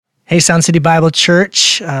Hey, Sound City Bible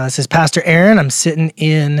Church. This is Pastor Aaron. I'm sitting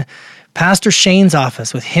in Pastor Shane's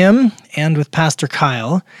office with him and with Pastor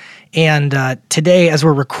Kyle. And today, as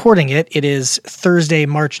we're recording it, it is Thursday,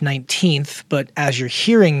 March 19th. But as you're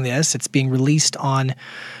hearing this, it's being released on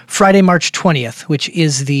Friday, March 20th, which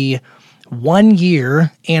is the 1-year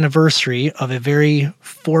anniversary of a very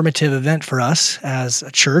formative event for us as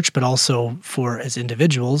a church, but also as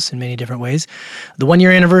individuals in many different ways. The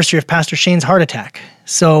 1-year anniversary of Pastor Shane's heart attack.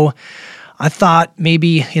 So I thought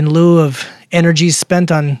maybe in lieu of energy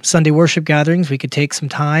spent on Sunday worship gatherings, we could take some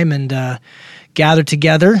time and gather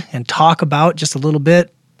together and talk about just a little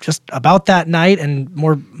bit just about that night, and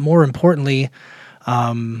more importantly,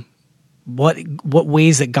 what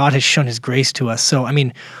ways that God has shown his grace to us. So, I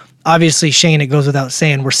mean, obviously, Shane, it goes without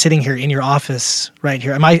saying, we're sitting here in your office right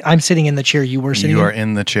here. I'm sitting in the chair you were sitting in? You are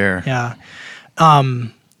in the chair. Yeah.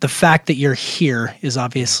 The fact that you're here is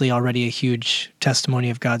obviously already a huge testimony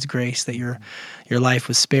of God's grace that your life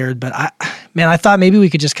was spared. But I thought maybe we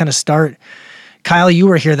could just kind of start. Kyle, you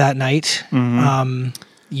were here that night. Mm-hmm.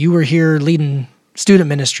 You were here leading student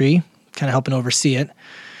ministry, kind of helping oversee it.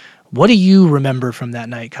 What do you remember from that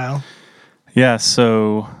night, Kyle? Yeah.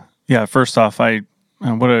 So, first off,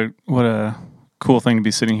 what a cool thing to be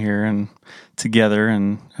sitting here and together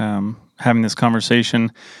and having this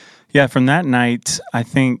conversation. Yeah, from that night, I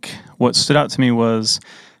think what stood out to me was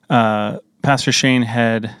Pastor Shane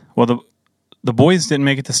had, the boys didn't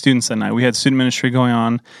make it to students that night. We had student ministry going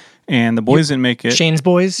on, and the boys didn't make it. Shane's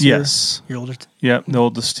boys? Yes. Your oldest? Yep, the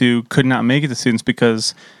oldest two could not make it to students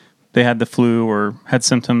because they had the flu or had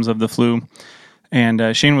symptoms of the flu.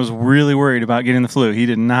 And Shane was really worried about getting the flu. He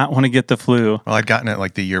did not want to get the flu. Well, I'd gotten it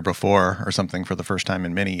like the year before or something for the first time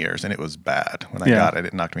in many years, and it was bad. When I got it,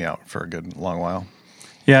 it knocked me out for a good long while.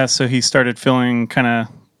 Yeah, so he started feeling kind of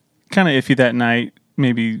iffy that night,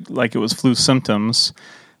 maybe like it was flu symptoms.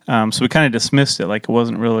 So we kind of dismissed it like it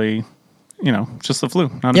wasn't really, just the flu,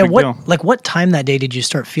 not a big deal. Like what time that day did you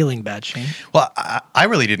start feeling bad, Shane? Well, I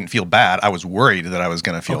really didn't feel bad. I was worried that I was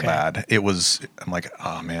going to feel bad. I'm like,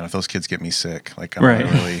 oh man, if those kids get me sick, like I'm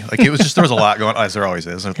really, like it was just, there was a lot going on, as there always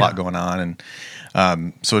is. There's a lot going on.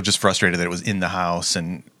 And so it just frustrated that it was in the house.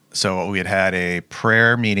 And so we had a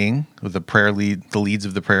prayer meeting with the leads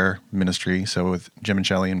of the prayer ministry. So with Jim and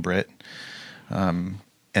Shelley and Britt. And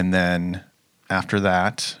then after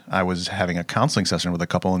that, I was having a counseling session with a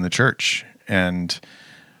couple in the church and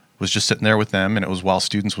was just sitting there with them. And it was while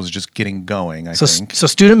students was just getting going, I think. So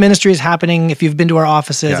student ministry is happening. If you've been to our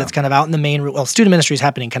offices, it's kind of out in the main room. Well, student ministry is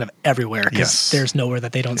happening kind of everywhere because there's nowhere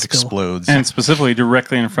that they don't spill. Explodes. And specifically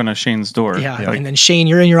directly in front of Shane's door. Yeah. And then Shane,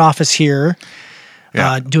 you're in your office here.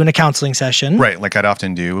 Doing a counseling session. Right, like I'd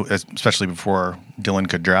often do, especially before Dylan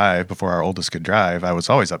could drive, before our oldest could drive. I was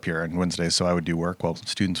always up here on Wednesdays, so I would do work while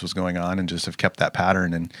students was going on and just have kept that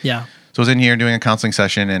pattern. And so I was in here doing a counseling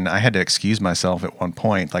session, and I had to excuse myself at one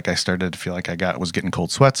point. Like I started to feel like was getting cold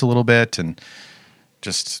sweats a little bit, and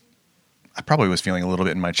just I probably was feeling a little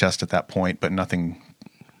bit in my chest at that point, but nothing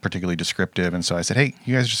particularly descriptive. And so I said, hey,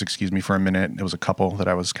 you guys just excuse me for a minute. It was a couple that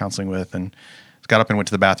I was counseling with, and got up and went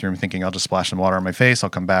to the bathroom thinking I'll just splash some water on my face. I'll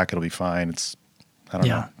come back. It'll be fine. I don't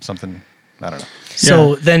know. Something, I don't know.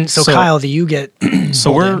 So Kyle, do you get...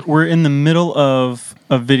 So we're in the middle of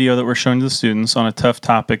a video that we're showing to the students on a Tough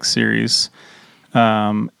Topic series.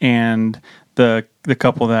 And the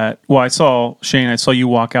couple that... Well, I saw you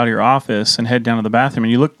walk out of your office and head down to the bathroom,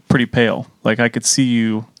 and you look pretty pale. Like I could see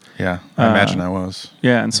you... Yeah, I imagine I was.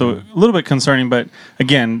 Yeah, and so a little bit concerning, but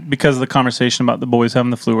again, because of the conversation about the boys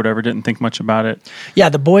having the flu or whatever, didn't think much about it. Yeah,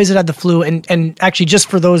 the boys that had the flu, and actually just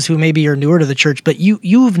for those who maybe are newer to the church, but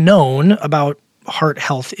you've known about heart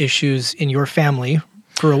health issues in your family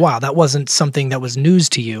for a while. That wasn't something that was news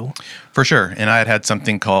to you. For sure, and I had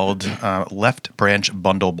something called left branch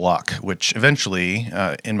bundle block, which eventually,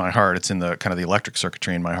 in my heart, it's in the kind of the electric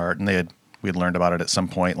circuitry in my heart, and we had learned about it at some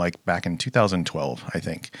point, like back in 2012, I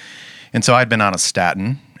think. And so I'd been on a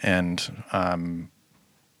statin and for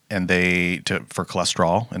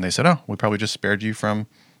cholesterol, and they said, oh, we probably just spared you from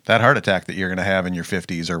that heart attack that you're going to have in your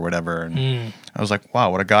 50s or whatever. And I was like, wow,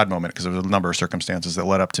 what a God moment, because there was a number of circumstances that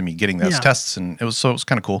led up to me getting those tests, and it was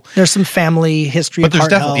kind of cool. There's some family history of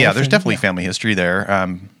heart health. Yeah, there's definitely family history there.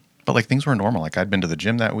 But like things were normal. Like I'd been to the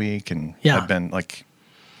gym that week, and I'd been like...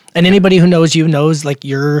 And anybody who knows you knows like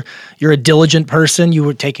you're a diligent person. You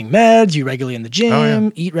were taking meds. You regularly in the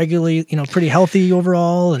gym, eat regularly. Pretty healthy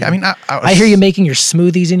overall. And I mean, I hear you making your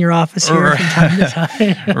smoothies in your office here from time to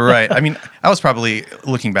time. Right. I mean, I was probably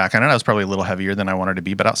looking back on it. I was probably a little heavier than I wanted to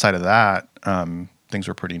be, but outside of that, things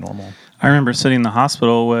were pretty normal. I remember sitting in the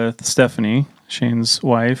hospital with Stephanie, Shane's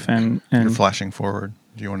wife, and you're flashing forward.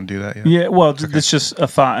 Do you want to do that yet? Yeah, well, it's just a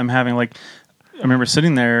thought I'm having. Like, I remember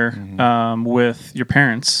sitting there with your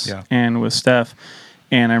parents and with Steph,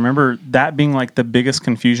 and I remember that being like the biggest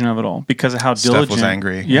confusion of it all because of how diligent. Steph was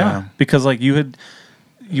angry. Yeah, because like you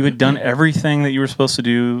had done everything that you were supposed to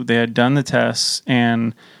do. They had done the tests,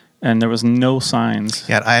 and there was no signs.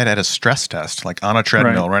 Yeah, I had a stress test, like on a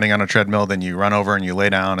treadmill, running on a treadmill. Then you run over and you lay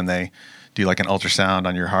down, and they do like an ultrasound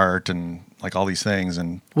on your heart and like all these things.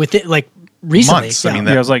 And with it, like recently, months. Yeah. I mean,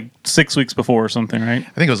 it was like 6 weeks before or something, right?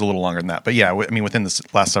 I think it was a little longer than that, but yeah, I mean, within the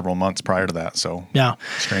last several months prior to that. So yeah,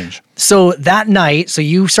 strange. So that night, so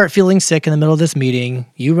you start feeling sick in the middle of this meeting.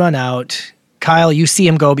 You run out. Kyle, you see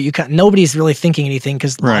him go, but nobody's really thinking anything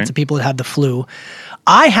because lots of people had had the flu.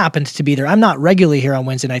 I happened to be there. I'm not regularly here on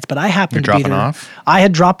Wednesday nights, but I happened to be there. Off? I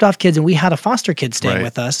had dropped off kids, and we had a foster kid staying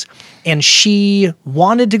with us. And she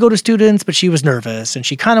wanted to go to students, but she was nervous, and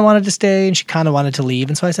she kind of wanted to stay, and she kind of wanted to leave.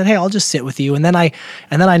 And so I said, "Hey, I'll just sit with you." And then I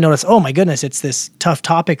noticed, oh my goodness, it's this tough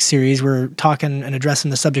topic series. We're talking and addressing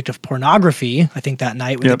the subject of pornography. I think that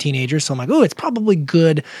night with the teenagers. So I'm like, oh, it's probably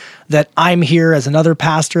good that I'm here as another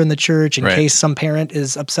pastor in the church in case some parent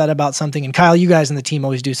is upset about something. And Kyle, you guys and the team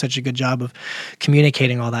always do such a good job of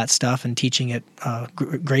communicating all that stuff and teaching it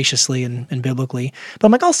graciously and biblically. But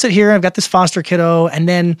I'm like, I'll sit here. I've got this foster kiddo. And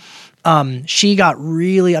then she got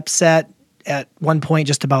really upset at one point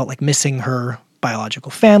just about like missing her biological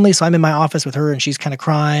family. So I'm in my office with her and she's kind of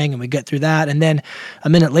crying and we get through that. And then a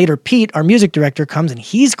minute later, Pete, our music director, comes and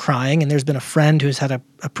he's crying. And there's been a friend who's had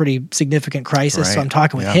a pretty significant crisis. So I'm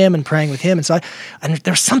talking with him and praying with him. And so and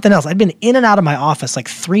there's something else. I'd been in and out of my office like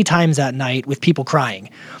 3 times that night with people crying.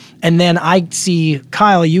 And then I see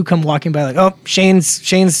Kyle, you come walking by like, oh, Shane's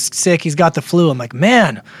sick. He's got the flu. I'm like,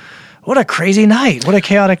 man, what a crazy night. What a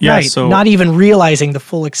chaotic night. So, not even realizing the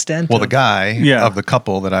full extent. Well, the guy of the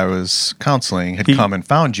couple that I was counseling had come and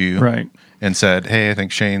found you and said, hey, I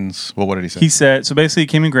think Shane's, well, what did he say? He said, so basically he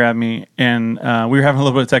came and grabbed me and we were having a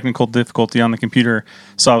little bit of technical difficulty on the computer.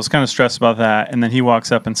 So I was kind of stressed about that. And then he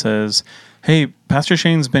walks up and says, hey, Pastor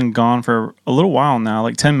Shane's been gone for a little while now,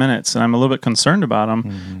 like 10 minutes, and I'm a little bit concerned about him.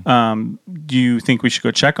 Mm-hmm. Do you think we should go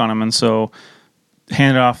check on him? And so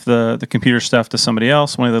handed off the computer stuff to somebody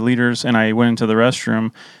else, one of the leaders, and I went into the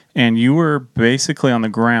restroom, and you were basically on the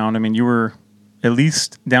ground. I mean, you were at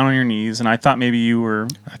least down on your knees, and I thought maybe you were...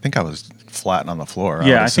 I think I was flat on the floor.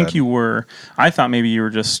 Yeah, I think you were. I thought maybe you were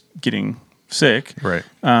just getting sick. Right.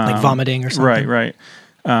 Like vomiting or something. Right.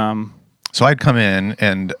 So I'd come in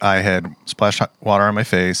and I had splashed hot water on my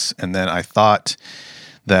face, and then I thought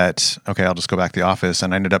that, okay, I'll just go back to the office,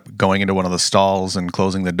 and I ended up going into one of the stalls and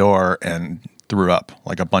closing the door and threw up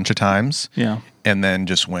like a bunch of times. Yeah. And then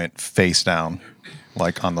just went face down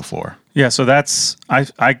like on the floor. Yeah, so that's I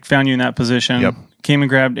found you in that position. Yep. Came and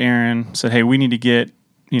grabbed Aaron, said, "Hey, we need to get,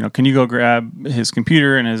 can you go grab his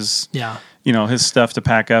computer and his his stuff to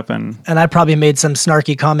pack up?" And I probably made some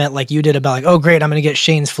snarky comment like you did about like, "Oh, great, I'm going to get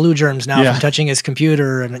Shane's flu germs now from touching his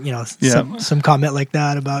computer," and some comment like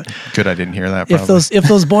that about. Good, I didn't hear that. Probably. If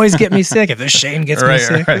those boys get me sick, if this Shane gets me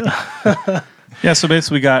sick. Right. Yeah, so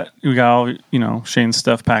basically we got all Shane's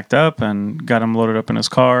stuff packed up and got him loaded up in his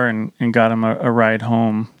car and got him a ride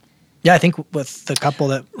home. Yeah, I think with the couple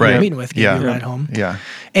that we're meeting with gave you a ride home. Yeah.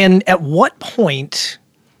 And at what point?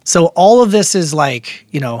 So all of this is like,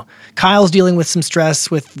 Kyle's dealing with some stress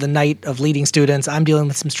with the night of leading students. I'm dealing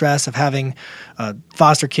with some stress of having a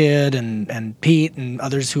foster kid and Pete and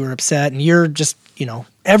others who are upset. And you're just,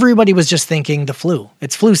 everybody was just thinking the flu.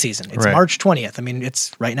 It's flu season. It's March 20th. I mean,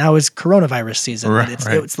 it's right now is coronavirus season.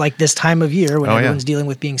 It's like this time of year when everyone's dealing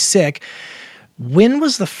with being sick. When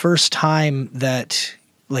was the first time that,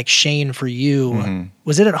 like Shane, for you,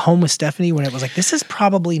 was it at home with Stephanie when it was like, this is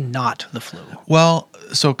probably not the flu? Well,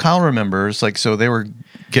 so Kyle remembers, so they were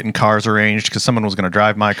getting cars arranged because someone was going to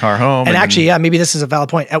drive my car home. And actually, maybe this is a valid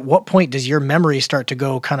point. At what point does your memory start to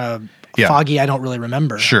go kind of foggy? I don't really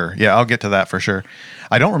remember. Sure. Yeah, I'll get to that for sure.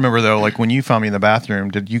 I don't remember, though, like when you found me in the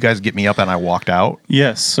bathroom, did you guys get me up and I walked out?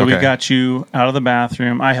 Yes. So we got you out of the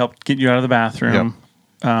bathroom. I helped get you out of the bathroom.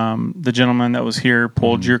 Yep. The gentleman that was here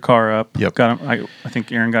pulled your car up. Yep. Got him. I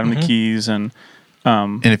think Aaron got him the keys. And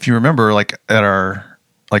if you remember, like at our...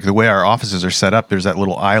 like the way our offices are set up, there's that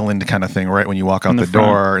little island kind of thing right when you walk out the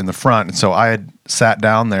door in the front. And so I had sat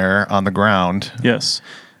down there on the ground. Yes.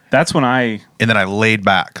 That's when And then I laid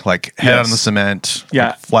back, like head on the cement,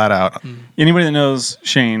 like flat out. Anybody that knows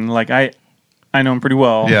Shane, like I know him pretty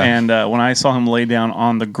well. Yeah. And when I saw him lay down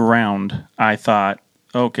on the ground, I thought,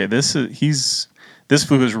 okay, this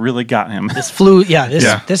flu has really got him. This flu,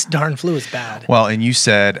 this darn flu is bad. Well, and you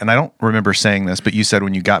said, and I don't remember saying this, but you said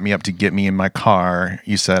when you got me up to get me in my car,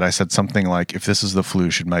 I said something like, if this is the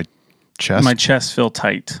flu, should my chest? My chest feel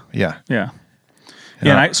tight. Yeah. Yeah.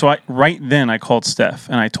 Yeah. And right then I called Steph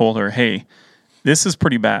and I told her, hey, this is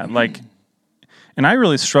pretty bad. And I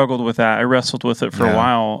really struggled with that. I wrestled with it for a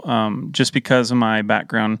while, just because of my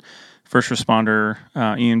background, first responder,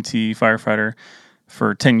 EMT, firefighter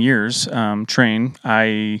for 10 years, trained.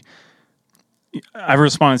 I've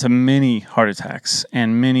responded to many heart attacks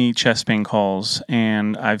and many chest pain calls,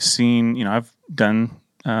 and I've seen, I've done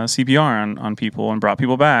CPR on people and brought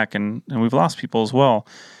people back, and we've lost people as well.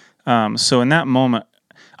 So in that moment,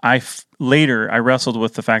 I wrestled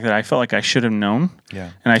with the fact that I felt like I should have known,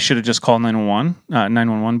 and I should have just called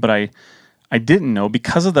 911, but I didn't know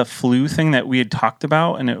because of the flu thing that we had talked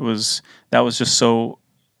about, and that was just so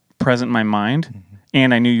present in my mind,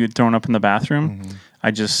 and I knew you had thrown up in the bathroom. I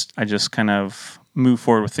just kind of moved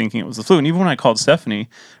forward with thinking it was the flu, and even when I called Stephanie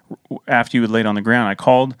after you had laid on the ground, I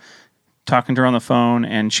called, talking to her on the phone,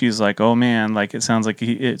 and she's like, "Oh man, like it sounds like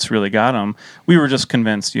it's really got him." We were just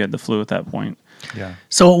convinced you had the flu at that point. Yeah.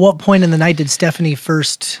 So at what point in the night did Stephanie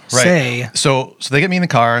first say? So they get me in the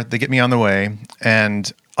car, they get me on the way,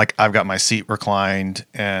 and like I've got my seat reclined,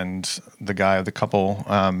 and the couple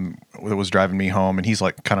that was driving me home, and he's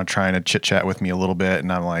like kind of trying to chit chat with me a little bit,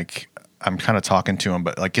 and I'm kind of talking to him,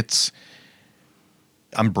 but like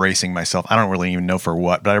I'm bracing myself. I don't really even know for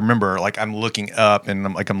what, but I remember like I'm looking up and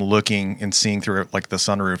I'm looking and seeing through like the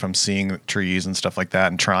sunroof, I'm seeing the trees and stuff like that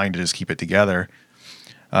and trying to just keep it together.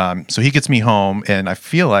 So he gets me home, and I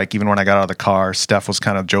feel like even when I got out of the car, Steph was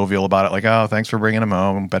kind of jovial about it. Like, "Oh, thanks for bringing him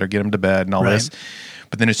home. Better get him to bed," and all this.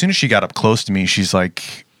 But then as soon as she got up close to me, she's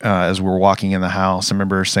like, as we're walking in the house, I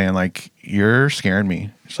remember her saying like, "You're scaring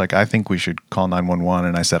me." She's like, "I think we should call 911."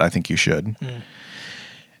 And I said, "I think you should."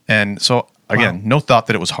 And so again, no thought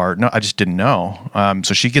that it was hard. No, I just didn't know.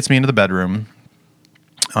 So she gets me into the bedroom.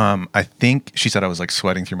 I think she said I was like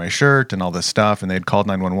sweating through my shirt and all this stuff, and they'd called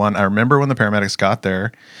 911. I remember when the paramedics got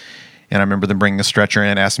there, and I remember them bringing a stretcher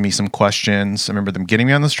in, asking me some questions. I remember them getting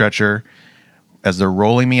me on the stretcher. As they're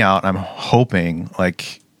rolling me out, I'm hoping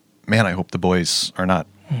like, man, I hope the boys are not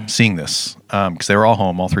seeing this, because they were all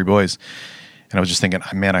home, all three boys. And I was just thinking,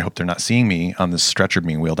 man, I hope they're not seeing me on this stretcher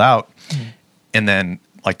being wheeled out. And then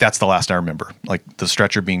like, that's the last I remember, like the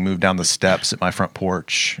stretcher being moved down the steps at my front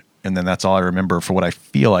porch. And then that's all I remember for what I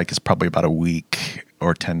feel like is probably about a week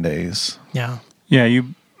or 10 days. Yeah. Yeah.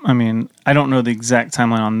 I don't know the exact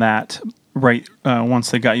timeline on that, right?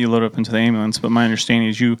 Once they got you loaded up into the ambulance, but my understanding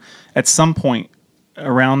is you, at some point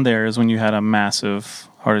around there is when you had a massive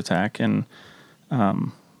heart attack, and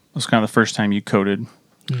it was kind of the first time you coded.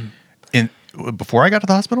 Before I got to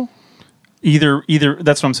the hospital? Either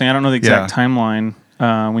that's what I'm saying. I don't know the exact timeline.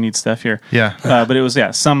 We need Steph here. Yeah. But it was,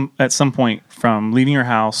 at some point from leaving your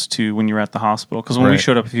house to when you were at the hospital. Because when we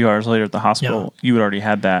showed up a few hours later at the hospital, you had already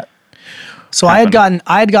had that. So happen.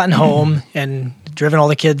 I had gotten home and driven all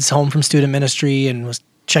the kids home from student ministry and was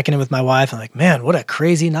checking in with my wife. I'm like, man, what a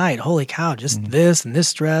crazy night. Holy cow. Just this and this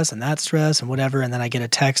stress and that stress and whatever. And then I get a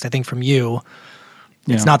text, I think from you.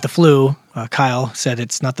 It's not the flu. Kyle said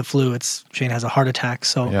it's not the flu. It's Shane has a heart attack.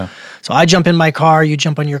 So I jump in my car. You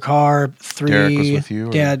jump on your car. Derek was with you?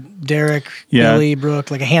 Dad, Derek, Billy, Brooke,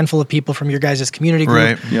 like a handful of people from your guys' community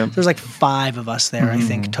group. Right. Yep. There's like 5 of us there, I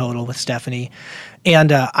think, total with Stephanie.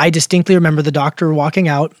 And I distinctly remember the doctor walking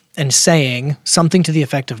out and saying something to the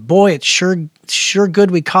effect of, "Boy, it's sure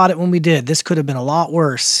good we caught it when we did. This could have been a lot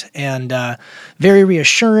worse." And very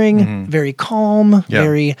reassuring, very calm,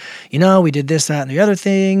 very, we did this, that, and the other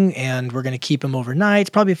thing, and we're going to keep him overnight. It's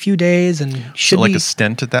probably a few days, and should so like a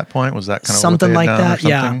stent at that point? Was that kind of something like that?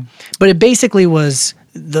 Yeah. But it basically was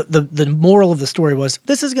the moral of the story was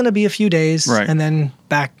this is going to be a few days, and then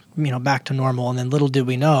back to normal. And then little did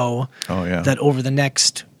we know that over the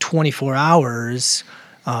next 24 hours,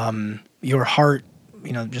 your heart,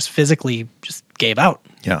 just physically just gave out,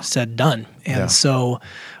 said done. And so,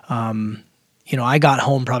 I got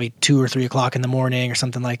home probably 2 or 3 o'clock in the morning or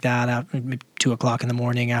something like that, 2 o'clock in the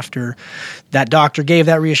morning after that doctor gave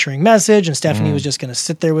that reassuring message, and Stephanie was just going to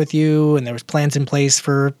sit there with you, and there was plans in place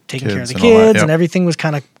for taking care of the kids, and everything was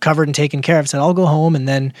kind of covered and taken care of. I said, I'll go home, and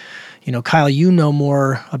then, Kyle, you know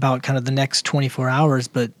more about kind of the next 24 hours,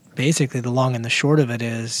 but basically the long and the short of it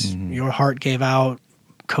is your heart gave out,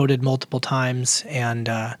 coded multiple times, and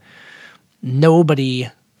nobody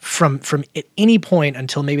from at any point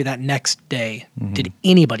until maybe that next day did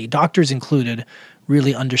anybody, doctors included,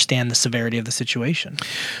 really understand the severity of the situation.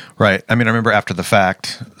 Right. I remember after the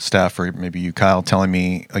fact, Steph, or maybe you, Kyle, telling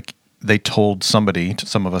me like they told somebody, to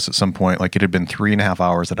some of us at some point, like it had been 3.5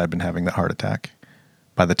 hours that I'd been having that heart attack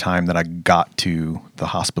by the time that I got to the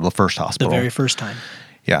hospital, the first hospital. The very first time.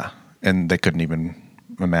 Yeah. And they couldn't even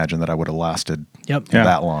imagine that I would have lasted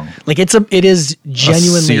that long. Like it is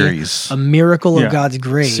genuinely a miracle of God's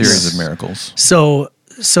grace. Series of miracles. So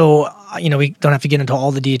we don't have to get into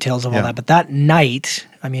all the details of all that, but that night,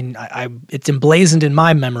 I mean, it's emblazoned in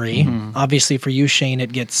my memory. Obviously, for you, Shane,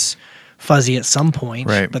 it gets fuzzy at some point,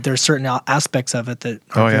 right? But there's certain aspects of it that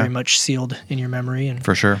are very much sealed in your memory, and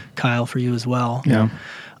for sure, Kyle, for you as well. Yeah.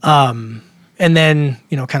 And then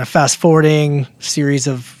kind of fast forwarding series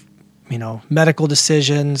of medical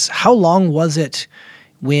decisions. How long was it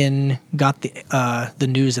when got the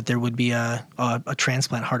news that there would be a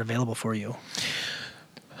transplant heart available for you?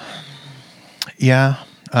 Yeah.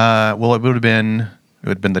 Well, it would have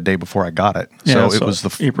been the day before I got it. So it was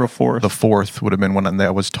the April 4th. The 4th would have been when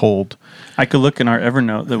I was told. I could look in our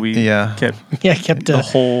Evernote that we kept the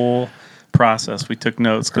whole process. We took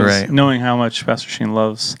notes because knowing how much Pastor Shane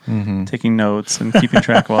loves taking notes and keeping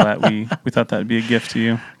track of all that, we thought that would be a gift to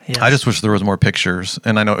you. Yes. I just wish there was more pictures,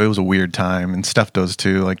 and I know it was a weird time, and Steph does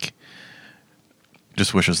too. Like,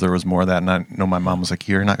 just wishes there was more of that. And I know my mom was like,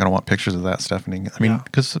 "You're not going to want pictures of that, Stephanie." I mean,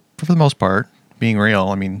 because for the most part, being real,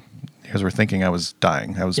 I mean, you guys were thinking I was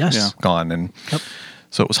dying. I was gone, and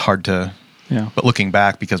so it was hard to. Yeah. But looking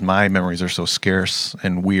back, because my memories are so scarce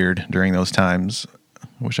and weird during those times,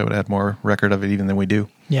 I wish I would have had more record of it even than we do.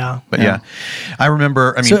 Yeah. But I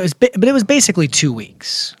remember, I mean. So it was basically 2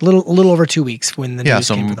 weeks, a little over 2 weeks when the news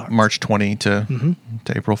came for the heart. March 20 to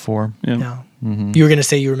April 4. Yeah. You were going to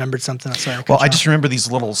say you remembered something? Sorry. Well, I just remember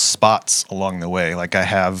these little spots along the way. Like I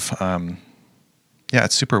have,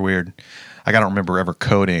 it's super weird. I don't remember ever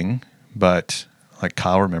coding, but like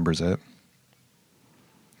Kyle remembers it.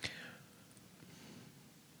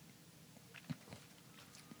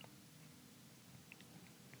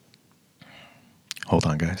 Hold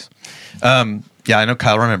on, guys. I know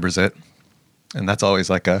Kyle remembers it, and that's always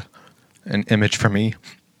like an image for me.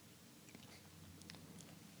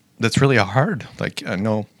 That's really hard. Like I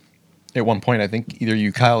know, at one point I think either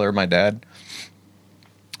you, Kyle, or my dad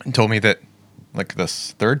told me that, like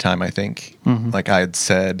this third time I think, like I had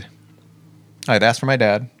asked for my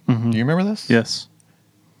dad. Do you remember this? Yes.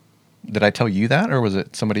 Did I tell you that, or was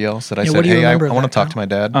it somebody else that I said, "Hey, I want to talk to my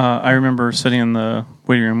dad"? I remember sitting in the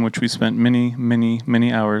waiting room, which we spent many, many,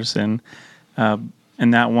 many hours in. And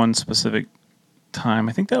that one specific time,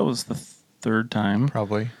 I think that was the third time,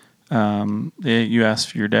 probably. You asked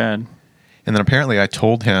for your dad, and then apparently I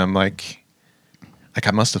told him like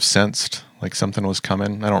I must have sensed like something was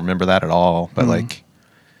coming. I don't remember that at all, but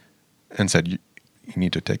and said you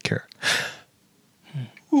need to take care.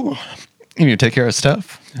 Ooh. You need to take care of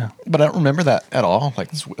stuff. Yeah. But I don't remember that at all.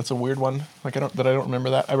 Like it's a weird one. Like I don't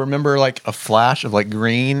remember that. I remember like a flash of like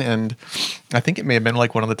green, and I think it may have been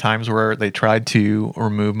like one of the times where they tried to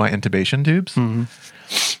remove my intubation tubes.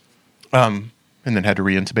 And then had to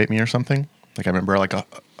re-intubate me or something. Like I remember like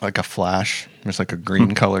a flash. There's like a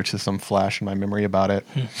green color to some flash in my memory about it.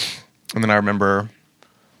 And then I remember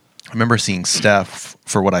seeing Steph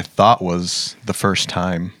for what I thought was the first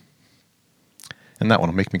time. And that one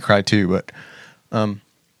will make me cry too, but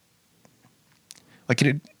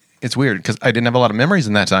it's weird because I didn't have a lot of memories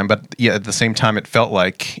in that time, but at the same time, it felt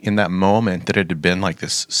like in that moment that it had been like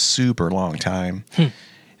this super long time.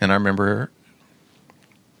 And I remember,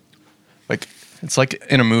 like, it's like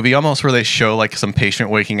in a movie almost where they show like some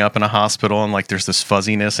patient waking up in a hospital and like there's this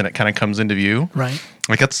fuzziness and it kind of comes into view. Right.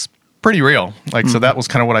 Like that's pretty real. Like, so that was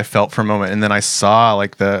kind of what I felt for a moment. And then I saw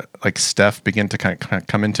like Steph begin to kind of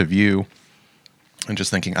come into view. And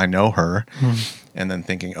just thinking, I know her, and then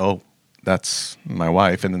thinking, oh, that's my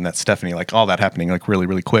wife, and then that's Stephanie. Like all that happening, like really,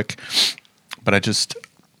 really quick. But do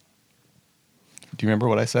you remember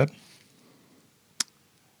what I said?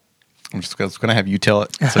 I'm just going to have you tell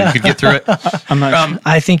it so you could get through it. I'm not.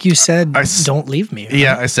 I think you said, "Don't leave me." Right?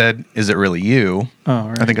 Yeah, I said, "Is it really you?" Oh,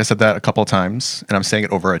 right. I think I said that a couple of times, and I'm saying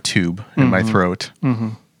it over a tube in my throat.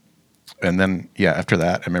 And then, after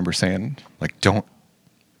that, I remember saying, like, don't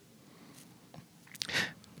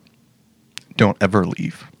ever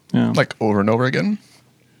leave. Like over and over again.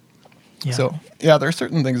 Yeah. So there are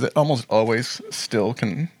certain things that almost always still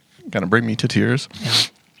can kind of bring me to tears. Yeah.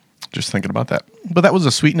 Just thinking about that. But that was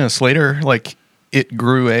a sweetness later. Like it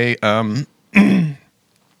grew a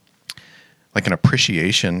like an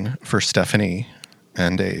appreciation for Stephanie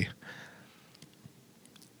and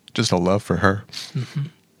just a love for her.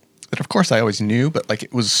 That of course I always knew, but like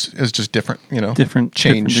it was just different, different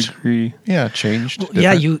changed. Different degree. Yeah, changed.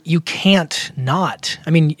 Well, you can't not. I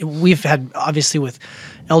mean, we've had obviously with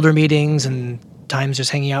elder meetings and times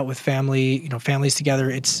just hanging out with family, families together.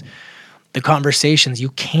 It's the conversations.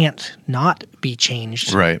 You can't not be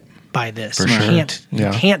changed by this. For you sure. can't. You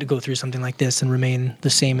can't go through something like this and remain the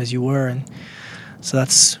same as you were. And So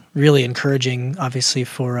that's really encouraging, obviously,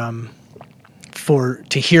 for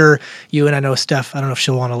to hear you. And I know Steph, I don't know if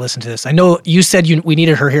she'll want to listen to this. I know you said we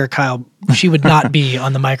needed her here, Kyle. She would not be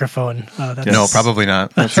on the microphone. No, probably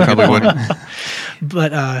not. She probably wouldn't.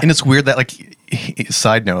 But and it's weird that, like,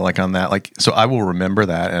 side note, like on that, like, so I will remember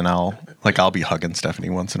that, and I'll be hugging Stephanie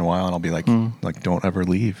once in a while, and I'll be like, don't ever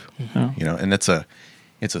leave, and it's a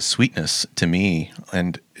sweetness to me.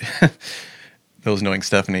 And those knowing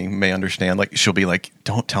Stephanie may understand, like, she'll be like,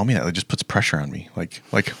 don't tell me that. It just puts pressure on me. Like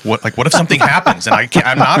what if something happens and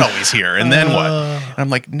I'm not always here, and then what? And I'm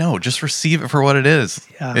like, no, just receive it for what it is.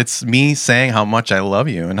 Yeah. It's me saying how much I love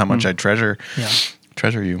you and how much I treasure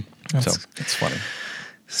you. So it's funny.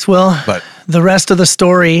 Well, but the rest of the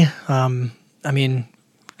story,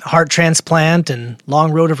 heart transplant and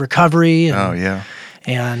long road of recovery.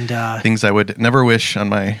 And, and things I would never wish on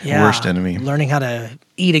my worst enemy. Learning how to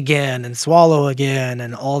eat again and swallow again,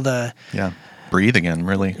 and all the breathe again,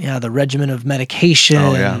 really. Yeah, the regimen of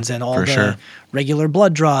medications and all the regular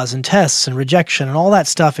blood draws and tests and rejection and all that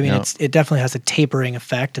stuff. I mean, it definitely has a tapering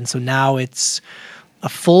effect, and so now it's a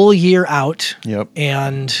full year out. Yep.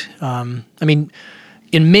 And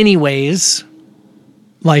in many ways,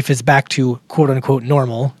 life is back to quote unquote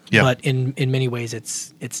normal. Yep. But in many ways,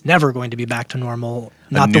 it's never going to be back to normal.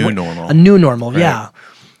 A new normal. A new normal. Right.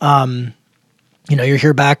 Yeah. You're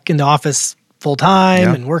here back in the office full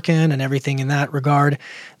time and working and everything in that regard.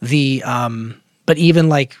 But even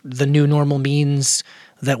like the new normal means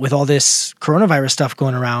that with all this coronavirus stuff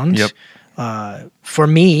going around, for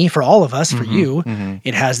me, for all of us, for you,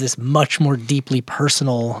 it has this much more deeply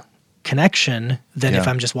personal connection than if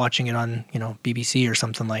I'm just watching it on, BBC or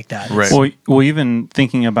something like that. Right. Well, even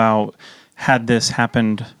thinking about had this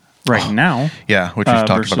happened right now. Yeah, which we've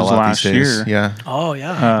talked about a lot these days. Year. Yeah. Oh,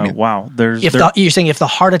 yeah. Wow. You're saying if the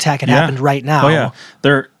heart attack had happened right now. Oh, yeah.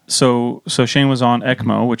 So Shane was on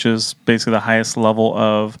ECMO, which is basically the highest level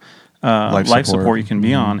of life support you can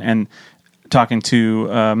be on. And talking to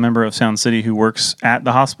a member of Sound City who works at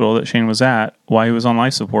the hospital that Shane was at while he was on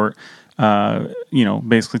life support,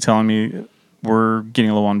 basically telling me we're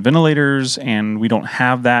getting low on ventilators and we don't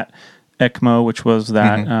have that ECMO, which was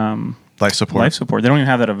that life support. They don't even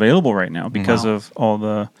have that available right now because of all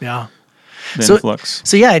the influx.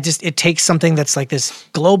 So it takes something that's like this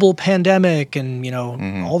global pandemic and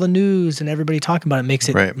all the news and everybody talking about it makes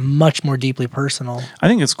it much more deeply personal. I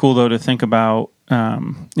think it's cool though to think about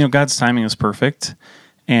God's timing is perfect.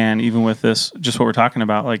 And even with this, just what we're talking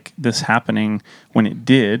about, like this happening when it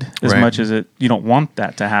did, as much as you don't want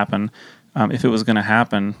that to happen. If it was going to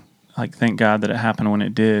happen, like thank God that it happened when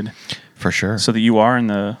it did. For sure. So that you are in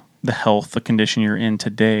the health, the condition you're in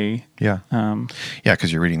today. Yeah.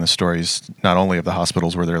 Because you're reading the stories not only of the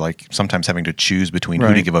hospitals where they're like sometimes having to choose between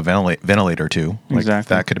who to give a ventilator to. Like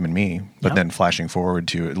exactly. That could have been me. But then flashing forward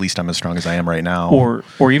to at least I'm as strong as I am right now.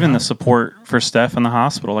 Or even the support for Steph in the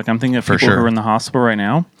hospital. Like I'm thinking of people who are in the hospital right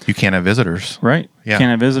now. You can't have visitors. Right. Yeah.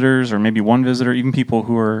 Can't have visitors or maybe one visitor, even people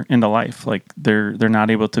who are into life. Like they're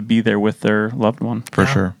not able to be there with their loved one. For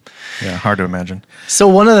sure. Yeah, hard to imagine. So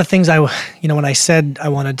one of the things when I said I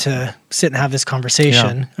wanted to sit and have this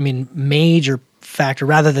conversation, major factor,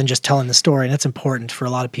 rather than just telling the story, and it's important for a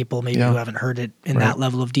lot of people maybe who haven't heard it in that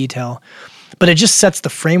level of detail, but it just sets the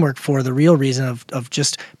framework for the real reason of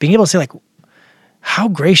just being able to say, like, how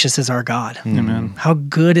gracious is our God? Amen. How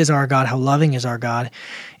good is our God? How loving is our God?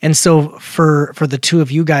 And so for the two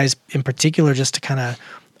of you guys in particular, just to kind of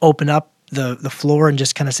open up the floor and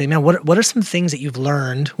just kind of say, man, what are some things that you've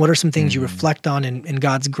learned? What are some things you reflect on in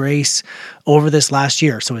God's grace over this last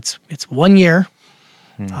year? So it's 1 year.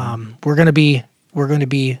 We're going to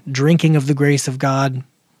be drinking of the grace of God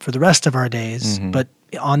for the rest of our days. But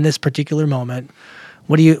on this particular moment,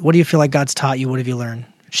 what do you feel like God's taught you? What have you learned?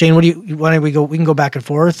 Shane, why don't we go? We can go back and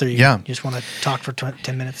forth, or you just want to talk for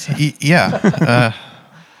 10 minutes?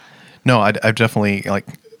 No, I've definitely, like,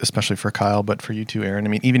 especially for Kyle, but for you too, Aaron. I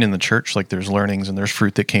mean, even in the church, like, there's learnings and there's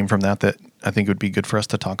fruit that came from that I think would be good for us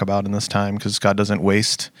to talk about in this time, because God doesn't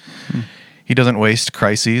waste. He doesn't waste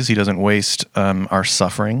crises. He doesn't waste our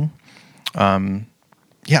suffering. I mean,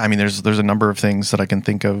 there's a number of things that I can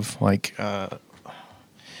think of, like.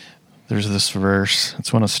 There's this verse.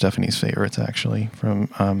 It's one of Stephanie's favorites, actually,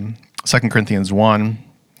 from 2 Corinthians 1,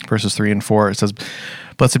 verses 3 and 4. It says,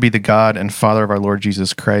 "Blessed be the God and Father of our Lord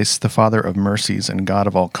Jesus Christ, the Father of mercies and God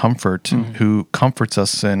of all comfort, who comforts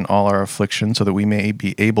us in all our affliction, so that we may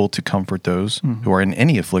be able to comfort those who are in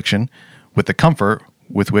any affliction with the comfort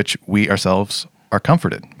with which we ourselves are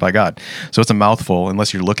comforted by God." So it's a mouthful,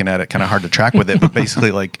 unless you're looking at it, kind of hard to track with it. But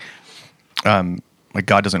basically, like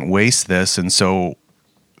God doesn't waste this, and so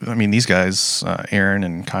I mean, these guys, Aaron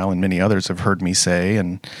and Kyle and many others have heard me say,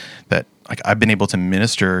 and that like I've been able to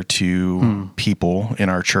minister to people in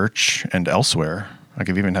our church and elsewhere. Like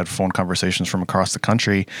I've even had phone conversations from across the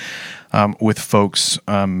country with folks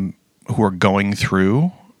who are going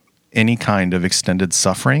through any kind of extended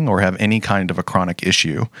suffering or have any kind of a chronic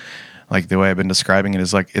issue. Like the way I've been describing it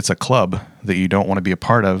is like it's a club that you don't want to be a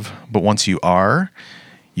part of, but once you are,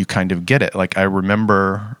 you kind of get it. Like I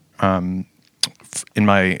remember in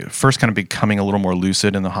my first kind of becoming a little more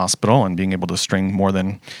lucid in the hospital and being able to string more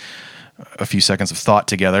than a few seconds of thought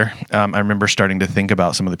together, I remember starting to think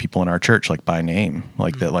about some of the people in our church, like by name,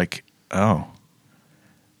 like that, like, oh,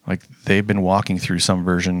 like they've been walking through some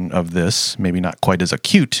version of this, maybe not quite as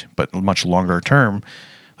acute, but much longer term.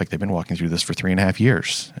 Like they've been walking through this for 3.5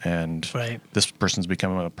 years, and this person's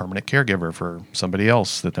become a permanent caregiver for somebody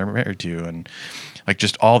else that they're married to, and like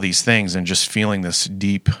just all these things, and just feeling this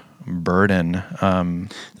deep burden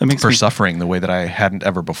for suffering the way that I hadn't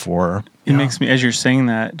ever before. It makes me, as you're saying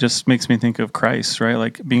that, just makes me think of Christ, right?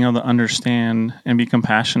 Like being able to understand and be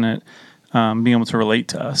compassionate, being able to relate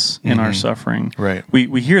to us in our suffering. Right.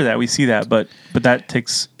 We hear that, we see that, but that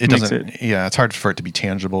it's hard for it to be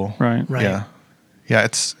tangible. Right. Yeah. Yeah,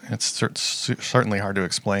 it's certainly hard to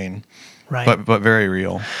explain, right? But very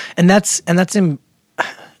real. And that's I don't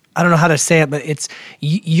know how to say it, but it's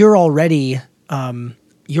you're already an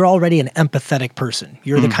empathetic person.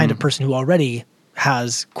 You're the kind of person who already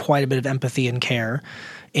has quite a bit of empathy and care,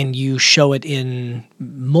 and you show it in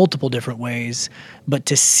multiple different ways. But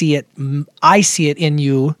to see it, I see it in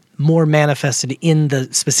you more manifested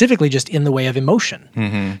specifically just in the way of emotion.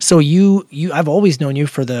 Mm-hmm. So I've always known you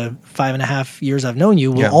for the 5.5 years I've known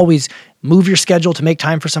you, will always move your schedule to make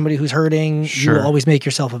time for somebody who's hurting. Sure. You will always make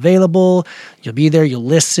yourself available. You'll be there. You'll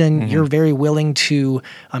listen. You're very willing to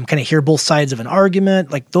kind of hear both sides of an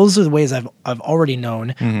argument. Like those are the ways I've already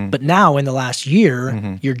known. But now in the last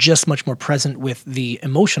year, you're just much more present with the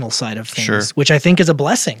emotional side of things, which I think is a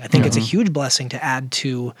blessing. I think it's a huge blessing to add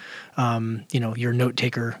to, your note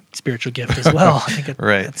taker spiritual gift as well. I think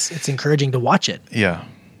it's encouraging to watch it. Yeah.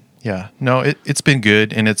 Yeah. No, it's been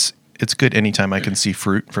good, and it's good anytime I can see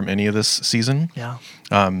fruit from any of this season. Yeah.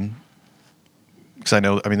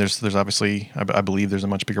 Because there's obviously, I believe there's a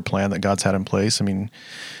much bigger plan that God's had in place. I mean,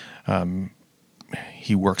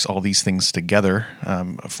 He works all these things together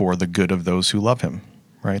for the good of those who love Him,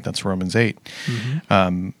 right? That's Romans 8.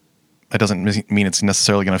 That doesn't mean it's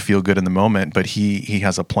necessarily going to feel good in the moment, but He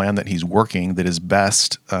has a plan that He's working that is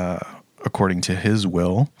best according to His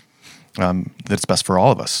will, that's best for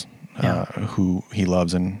all of us who He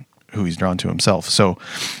loves and who He's drawn to Himself. So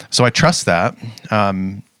I trust that,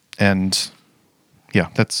 and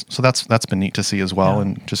that's been neat to see as well,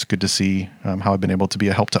 and just good to see how I've been able to be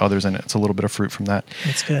a help to others, and it's a little bit of fruit from that.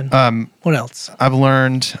 That's good. What else? I've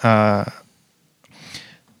learned.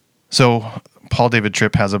 So Paul David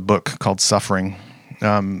Tripp has a book called Suffering.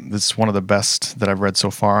 This is one of the best that I've read so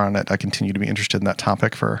far on it. I continue to be interested in that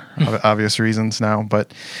topic for obvious reasons now,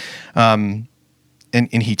 but.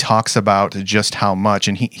 And he talks about just how much,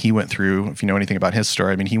 and he went through, if you know anything about his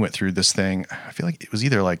story, I mean, he went through this thing, I feel like it was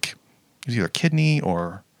either kidney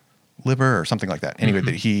or liver or something like that. Anyway,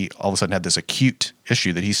 that he all of a sudden had this acute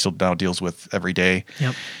issue that he still now deals with every day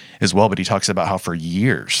as well. But he talks about how for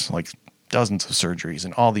years, like dozens of surgeries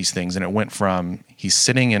and all these things, and it went from he's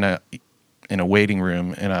sitting in a waiting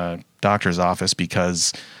room in a doctor's office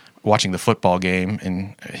because watching the football game,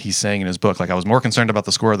 and he's saying in his book, like, I was more concerned about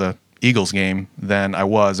the score of the Eagles game than I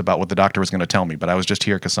was about what the doctor was going to tell me, but I was just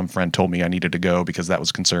here because some friend told me I needed to go because that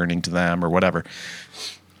was concerning to them or whatever.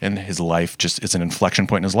 And his life it's an inflection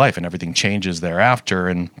point in his life, and everything changes thereafter.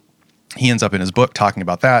 And he ends up in his book talking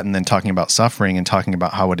about that, and then talking about suffering and talking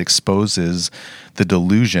about how it exposes the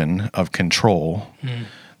delusion of control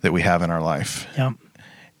that we have in our life. Yeah.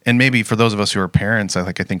 And maybe for those of us who are parents,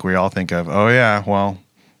 I think we all think of, oh yeah, well,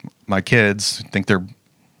 my kids think they're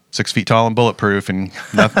 6 feet tall and bulletproof, and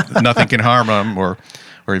nothing can harm them, or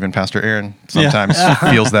even Pastor Aaron sometimes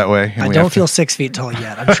feels that way. I don't feel 6 feet tall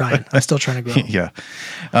yet. I'm trying. I'm still trying to grow. Yeah.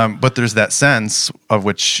 But there's that sense of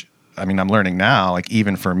which, I mean, I'm learning now, like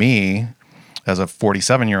even for me as a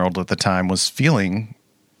 47-year-old at the time was feeling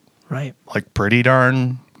like pretty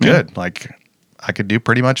darn good. Like I could do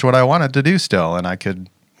pretty much what I wanted to do still. And I could,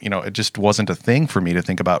 it just wasn't a thing for me to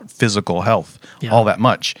think about physical health all that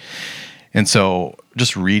much. And so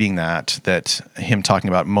just reading that him talking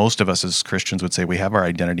about, most of us as Christians would say we have our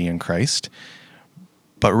identity in Christ.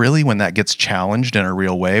 But really when that gets challenged in a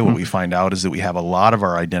real way, what we find out is that we have a lot of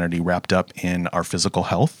our identity wrapped up in our physical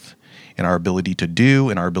health, in our ability to do,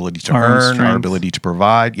 in our ability to earn, our ability to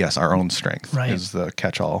provide. Yes, our own strength is the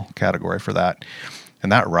catch-all category for that.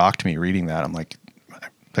 And that rocked me reading that. I'm like,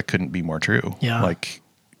 that couldn't be more true. Yeah. Like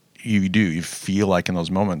you feel like in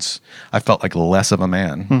those moments, I felt like less of a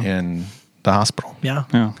man in the hospital. Yeah.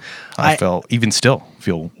 I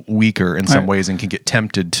feel weaker in some ways and can get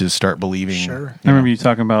tempted to start believing. Sure. I remember you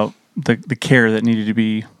talking about the care that needed to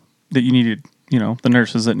be, that you needed, the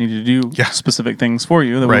nurses that needed to do specific things for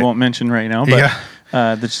you that we won't mention right now, but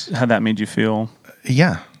how that made you feel.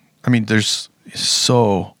 Yeah. I mean, there's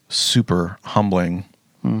so super humbling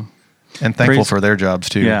and thankful for their jobs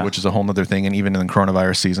too, which is a whole nother thing. And even in the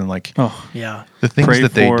coronavirus season, like, the things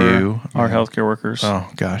that they do. Our healthcare workers. Oh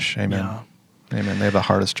gosh. Amen. Yeah. Amen. They have the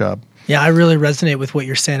hardest job. Yeah. I really resonate with what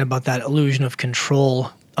you're saying about that illusion of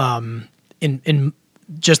control. In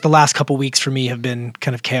just the last couple weeks for me have been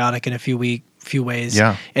kind of chaotic in a few ways.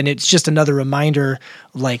 Yeah. And it's just another reminder,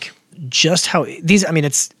 like, just how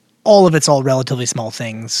it's all relatively small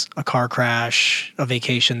things. A car crash, a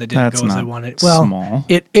vacation that didn't go as I wanted. Well, small.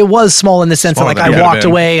 It was small in the sense that, like, I walked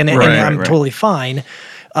away and I'm totally fine.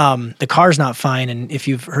 The car's not fine. And if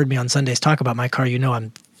you've heard me on Sundays talk about my car,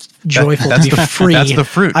 I'm joyful to be free. That's the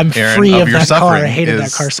fruit, I'm Aaron, free of that car. I suffering hated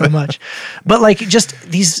that car so much. But, like, just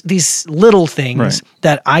these little things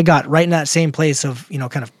that I got right in that same place of,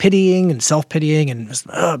 kind of pitying and self-pitying and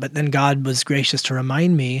but then God was gracious to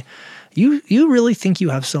remind me, you really think you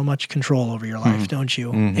have so much control over your life, don't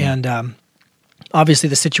you? Mm-hmm. And obviously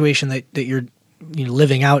the situation that you're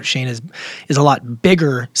living out, Shane, is a lot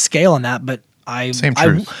bigger scale on that, but Same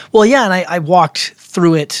truth. I walked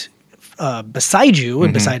through it beside you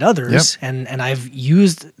and beside others, and I've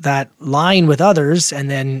used that line with others, and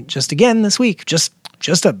then just again this week, just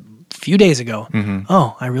a few days ago,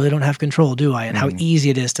 oh, I really don't have control, do I? And how easy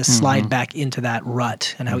it is to slide back into that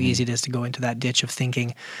rut, and how easy it is to go into that ditch of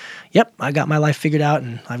thinking, yep, I got my life figured out,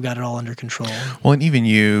 and I've got it all under control. Well, and even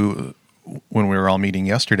you, when we were all meeting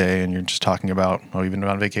yesterday and you're just talking about, even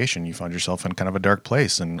on vacation, you found yourself in kind of a dark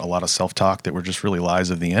place and a lot of self-talk that were just really lies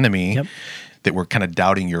of the enemy. Yep. That were kind of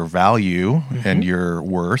doubting your value and your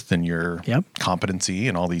worth and your competency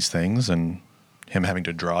and all these things, and him having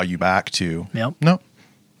to draw you back to, no,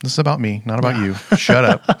 this is about me, not about you. Shut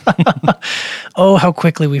up. Oh, how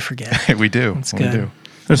quickly we forget. We do. That's good. We do.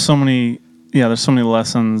 There's so many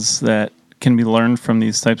lessons that can be learned from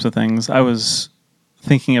these types of things. I was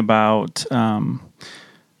thinking about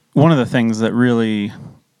one of the things that really,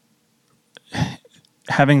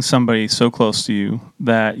 having somebody so close to you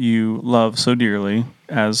that you love so dearly,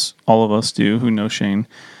 as all of us do who know Shane,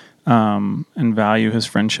 and value his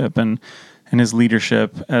friendship and his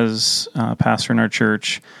leadership as pastor in our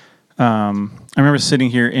church. I remember sitting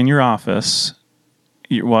here in your office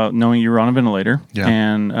while knowing you were on a ventilator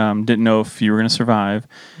and didn't know if you were going to survive.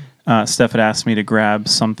 Steph had asked me to grab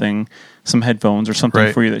some headphones or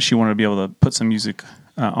something for you that she wanted to be able to put some music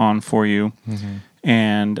on for you. Mm-hmm.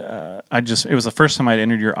 And it was the first time I'd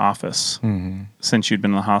entered your office since you'd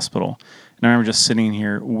been in the hospital. And I remember just sitting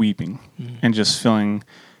here weeping and just feeling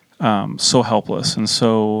so helpless and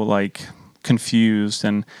so, like, confused.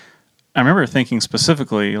 And I remember thinking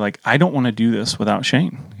specifically, like, I don't want to do this without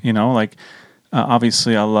Shane.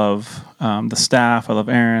 Obviously I love the staff. I love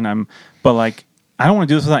Aaron. But, like, I don't want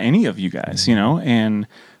to do this without any of you guys, and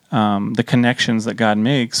the connections that God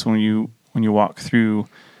makes when you walk through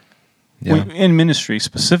in ministry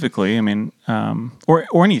specifically,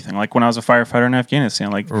 or anything. Like when I was a firefighter in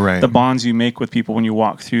Afghanistan, like the bonds you make with people when you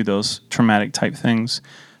walk through those traumatic type things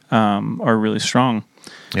are really strong.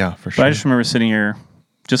 Yeah, for sure. But I just remember sitting here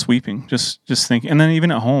just weeping, just thinking. And then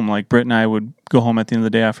even at home, like Britt and I would go home at the end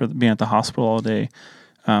of the day after being at the hospital all day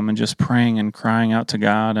and just praying and crying out to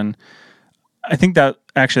God. And I think that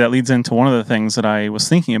leads into one of the things that I was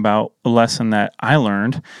thinking about, a lesson that I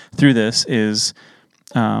learned through this is,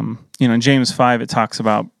 in James 5, it talks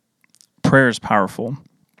about prayer is powerful.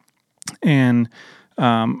 And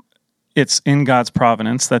it's in God's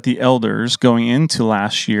providence that the elders going into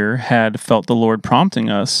last year had felt the Lord prompting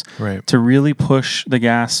us to really push the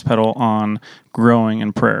gas pedal on growing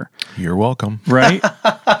in prayer. You're welcome. Right?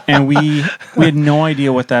 And we had no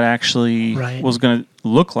idea what that actually was going to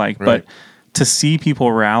look like. But to see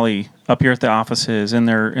people rally up here at the offices in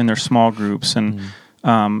their small groups and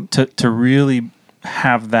to really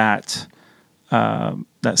have that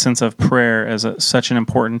sense of prayer as such an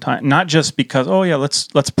important time, not just because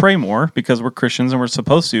let's pray more because we're Christians and we're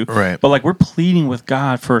supposed to, but like we're pleading with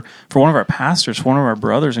God for one of our pastors, for one of our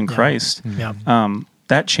brothers in Christ.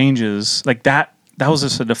 That changes, like that was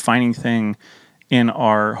just a defining thing in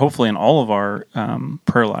hopefully in all of our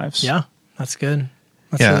prayer lives. Yeah, that's good.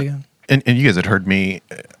 That's really good. And you guys had heard me,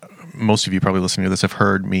 most of you probably listening to this have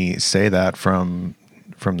heard me say that from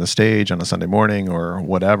the stage on a Sunday morning or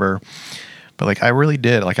whatever. But like I really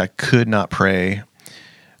did. Like I could not pray.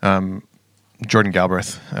 Jordan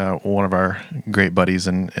Galbraith, one of our great buddies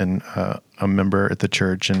and a member at the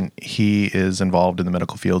church, and he is involved in the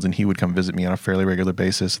medical fields, and he would come visit me on a fairly regular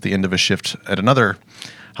basis at the end of a shift at another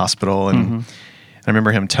hospital. And I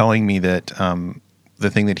remember him telling me that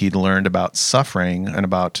the thing that he'd learned about suffering and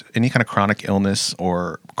about any kind of chronic illness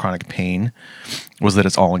or chronic pain was that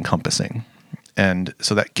it's all encompassing. And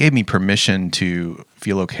so that gave me permission to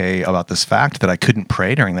feel okay about this fact that I couldn't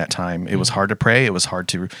pray during that time. It was hard to pray. It was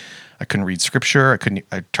I couldn't read scripture.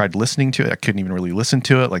 I tried listening to it. I couldn't even really listen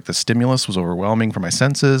to it. Like the stimulus was overwhelming for my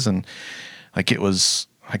senses. And like, it was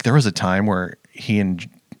like, there was a time where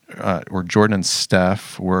where Jordan and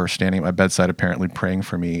Steph were standing at my bedside, apparently praying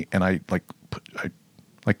for me. And I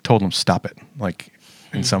told them, stop it, like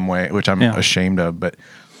in some way, which I'm ashamed of, but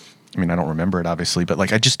I mean, I don't remember it obviously, but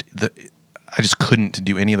like, I just couldn't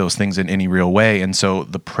do any of those things in any real way. And so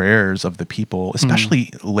the prayers of the people,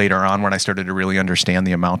 especially later on when I started to really understand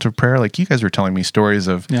the amount of prayer, like you guys were telling me stories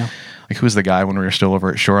of like, who was the guy when we were still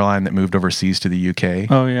over at Shoreline that moved overseas to the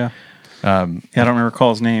UK? Oh yeah. I don't recall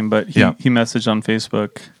his name, but he messaged on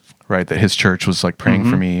Facebook. Right. That his church was like praying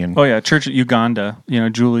for me. And church at Uganda,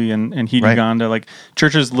 Julie and he Uganda, like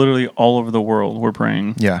churches literally all over the world were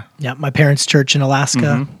praying. Yeah. My parents' church in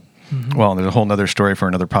Alaska. Well, there's a whole nother story for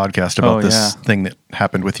another podcast about this thing that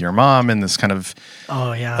happened with your mom and this kind of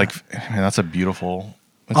like, man, that's a beautiful.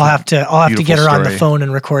 I'll have to get her on the phone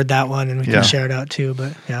and record that one, and we can share it out too.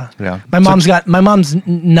 But my mom's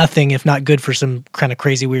nothing if not good for some kind of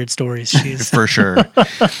crazy weird stories. She's for sure,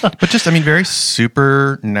 but just very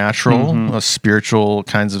supernatural, spiritual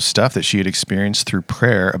kinds of stuff that she had experienced through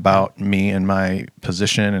prayer about me and my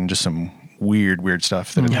position, and just some weird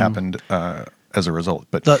stuff that had happened. As a result.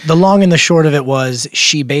 But the long and the short of it was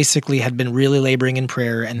she basically had been really laboring in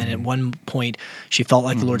prayer, and then at one point she felt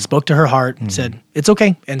like the Lord spoke to her heart and said, it's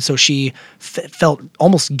okay. And so she felt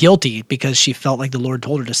almost guilty because she felt like the Lord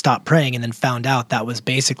told her to stop praying, and then found out that was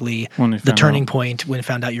basically the turning point when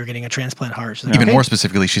found out you were getting a transplant heart. Like, even more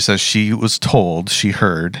specifically, she says she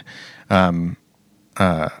heard they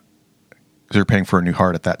were praying for a new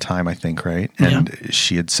heart at that time, I think, right? And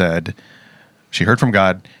she had said, she heard from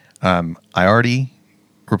God, I already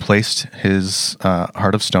replaced his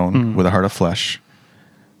heart of stone with a heart of flesh.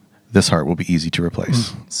 This heart will be easy to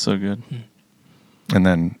replace. So good. And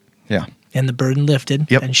then, and the burden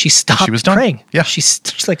lifted, and she stopped she was done. praying. Yeah.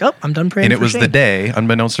 She's like, oh, I'm done praying. And it was the day,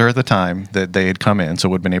 unbeknownst to her at the time, that they had come in. So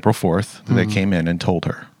it would have been April 4th. They came in and told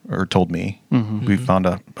her, or told me, we found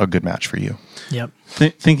a good match for you. Yep.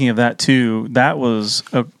 Thinking of that too, that was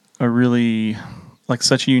a really... like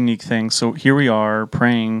such a unique thing. So here we are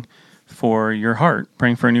praying for your heart,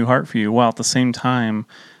 praying for a new heart for you, while at the same time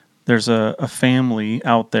there's a family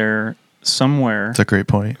out there somewhere. That's a great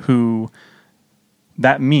point. Who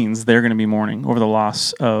that means they're going to be mourning over the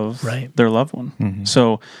loss of their loved one.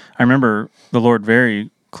 So I remember the Lord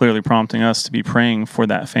very clearly prompting us to be praying for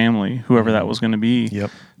that family, whoever that was going to be.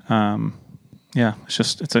 Yep. It's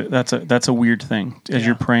just that's a weird thing as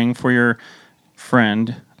you're praying for your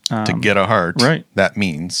friend. To get a heart, right? That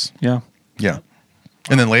means, yeah.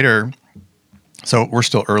 And then later, so we're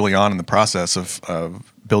still early on in the process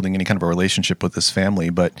of building any kind of a relationship with this family,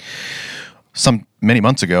 but many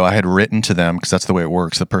months ago, I had written to them, because that's the way it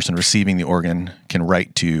works. The person receiving the organ can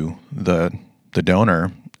write to the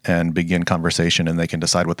donor and begin conversation, and they can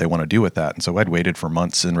decide what they want to do with that. And so I'd waited for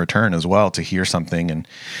months in return as well to hear something, and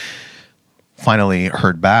finally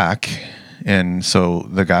heard back. And so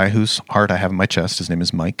the guy whose heart I have in my chest, his name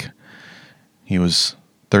is Mike. He was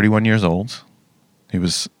 31 years old. He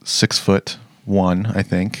was 6'1", I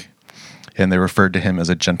think. And they referred to him as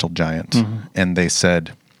a gentle giant. And they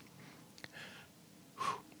said,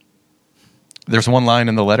 there's one line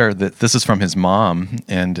in the letter that this is from his mom,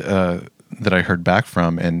 and that I heard back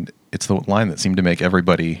from. And it's the line that semed to make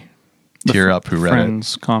everybody tear up who read it.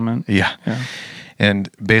 Friend's comment. Yeah. And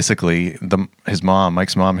basically,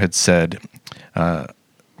 Mike's mom had said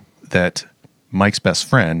that Mike's best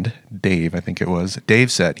friend, Dave, I think it was,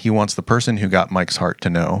 Dave said he wants the person who got Mike's heart to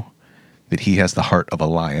know that he has the heart of a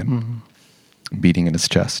lion beating in his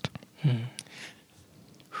chest. And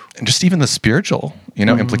just even the spiritual,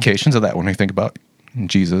 implications of that when we think about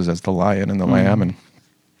Jesus as the lion and the lamb, and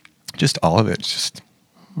just all of it just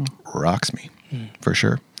rocks me for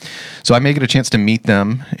sure. So I may get a chance to meet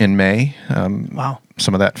them in May. Wow.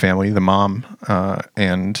 Some of that family, the mom,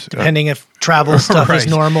 and depending if travel stuff is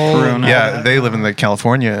normal. Yeah, they live in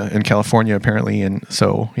California apparently, and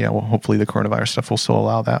so well, hopefully the coronavirus stuff will still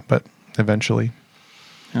allow that, but eventually.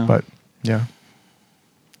 But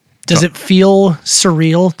does it feel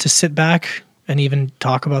surreal to sit back and even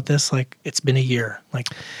talk about this? Like, it's been a year. Like,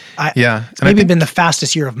 it's maybe been the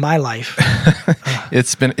fastest year of my life.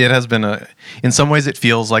 It has been in some ways it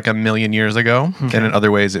feels like a million years ago, and in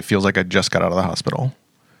other ways it feels like I just got out of the hospital.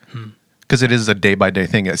 Because it is a day by day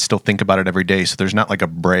thing. I still think about it every day, so there's not like a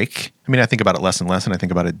break. I mean, I think about it less and less, and I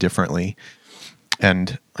think about it differently.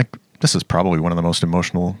 And like, this is probably one of the most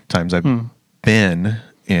emotional times I've been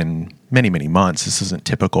in many, many months. This isn't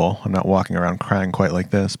typical. I'm not walking around crying quite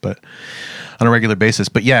like this, but on a regular basis.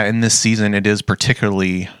 But yeah, in this season, it is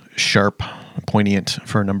particularly sharp, poignant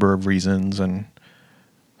for a number of reasons. And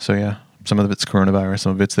so, yeah, some of it's coronavirus,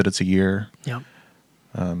 some of it's that it's a year. Yep.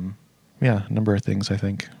 A number of things, I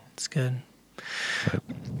think. That's good. But,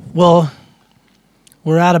 well,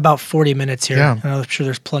 we're at about 40 minutes here. Yeah. I'm sure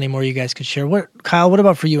there's plenty more you guys could share. Kyle, what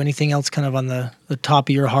about for you? Anything else kind of on the top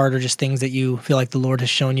of your heart, or just things that you feel like the Lord has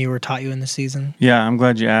shown you or taught you in this season? Yeah, I'm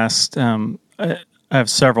glad you asked. I have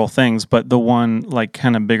several things, but the one like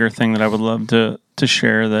kind of bigger thing that I would love to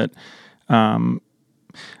share that,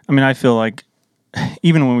 I feel like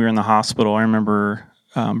even when we were in the hospital, I remember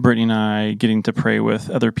Brittany and I getting to pray with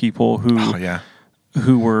other people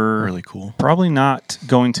who were really cool, probably not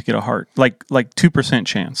going to get a heart, like 2%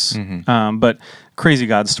 chance. But crazy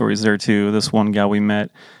God stories there too. This one gal we met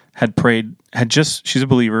she's a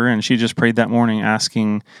believer, and she just prayed that morning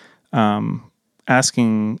asking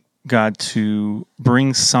God to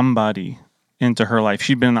bring somebody into her life.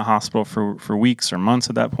 She'd been in the hospital for weeks or months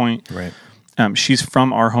at that point. Right. She's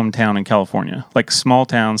from our hometown in California, like small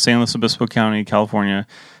town, San Luis Obispo County, California.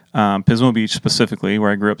 Pismo Beach specifically,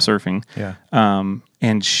 where I grew up surfing. Yeah.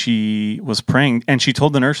 And she was praying, and she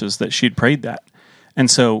told the nurses that she had prayed that.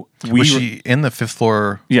 And so was she in the 5th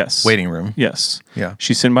floor waiting room? Yes. Yeah.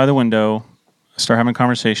 She's sitting by the window, start having a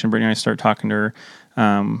conversation. Brittany and I start talking to her,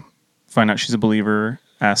 find out she's a believer,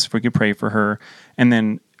 ask if we could pray for her, and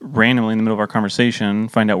then randomly in the middle of our conversation,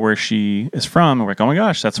 find out where she is from. And we're like, oh my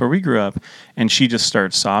gosh, that's where we grew up. And she just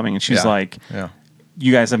started sobbing, and she's like,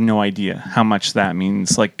 you guys have no idea how much that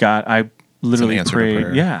means. Like, God, I literally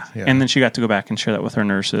prayed. Yeah. And then she got to go back and share that with her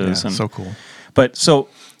nurses. And so cool. But so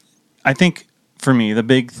I think for me, the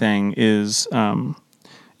big thing is,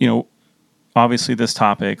 obviously this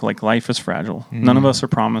topic, like, life is fragile. None of us are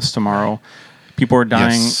promised tomorrow. People are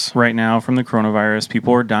dying right now from the coronavirus.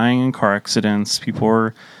 People are dying in car accidents. People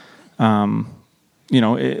are,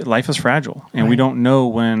 life is fragile, and we don't know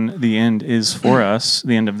when the end is for us,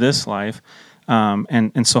 the end of this life.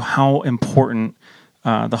 And so how important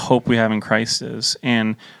the hope we have in Christ is.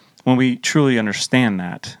 And when we truly understand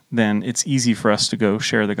that, then it's easy for us to go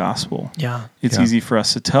share the gospel. Yeah. It's easy for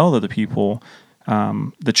us to tell other people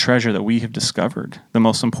the treasure that we have discovered, the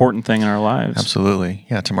most important thing in our lives. Absolutely.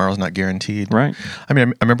 Yeah, tomorrow's not guaranteed. Right. I mean,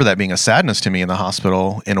 I remember that being a sadness to me in the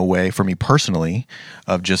hospital, in a way, for me personally,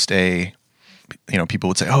 of just people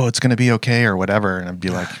would say, oh, it's going to be okay or whatever. And I'd be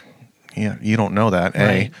like, yeah, you don't know that,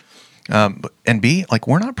 right. And B, like,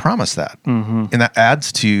 we're not promised that. And that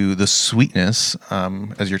adds to the sweetness,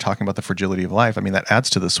 as you're talking about the fragility of life. I mean, that adds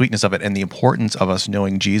to the sweetness of it and the importance of us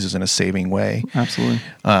knowing Jesus in a saving way. Absolutely.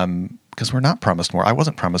 Because we're not promised more. I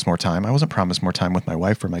wasn't promised more time. I wasn't promised more time with my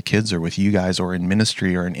wife or my kids or with you guys or in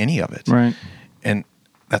ministry or in any of it. Right. And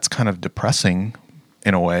that's kind of depressing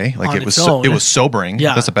in a way. Like, it was sobering.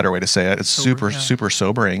 Yeah. That's a better way to say it. It's super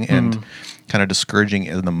sobering and kind of discouraging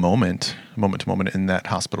in the moment to moment in that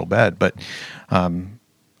hospital bed. But I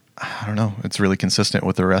don't know. It's really consistent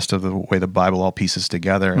with the rest of the way the Bible all pieces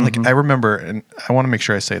together. Like, I remember, and I want to make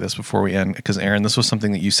sure I say this before we end, because Aaron, this was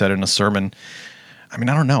something that you said in a sermon. I mean,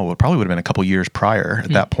 I don't know. It probably would have been a couple years prior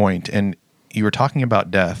at that point. And you were talking about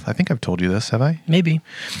death. I think I've told you this, have I? Maybe.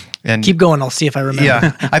 And keep going. I'll see if I remember.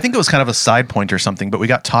 Yeah. I think it was kind of a side point or something, but we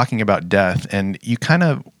got talking about death, and you kind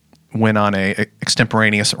of went on a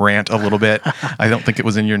extemporaneous rant a little bit. I don't think it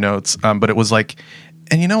was in your notes, but it was like,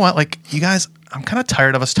 and you know what? Like, you guys, I'm kind of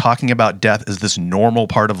tired of us talking about death as this normal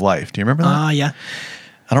part of life. Do you remember that? Yeah.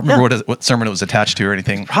 I don't remember what sermon it was attached to or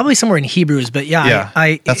anything. Probably somewhere in Hebrews, but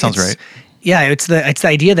that sounds right. Yeah, it's the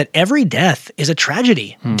idea that every death is a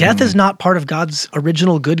tragedy. Death is not part of God's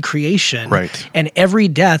original good creation. Right. And every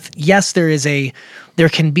death, yes, there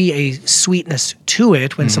can be a sweetness to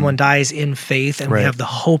it when someone dies in faith and we have the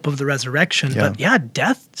hope of the resurrection. Yeah. But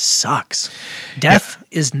death sucks. Death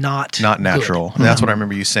is not natural. That's what I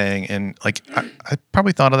remember you saying. And like, I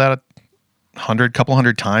probably thought of that couple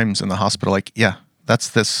hundred times in the hospital. Like, that's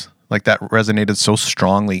this. Like, that resonated so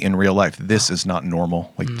strongly in real life. This is not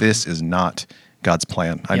normal. Like, this is not God's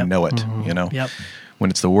plan. I know it, When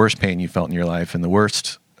it's the worst pain you felt in your life and the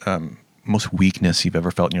worst, most weakness you've ever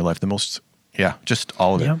felt in your life, the most Yeah, just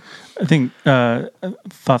all of it. I think a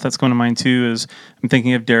thought that's going to mind too is I'm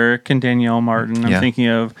thinking of Derek and Danielle Martin. I'm thinking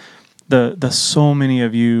of the so many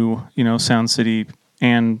of you, Sound City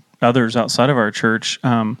and others outside of our church,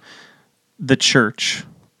 the church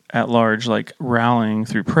at large, like rallying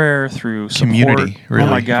through prayer, through support. Community, really.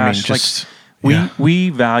 Oh my gosh. We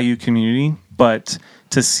value community, but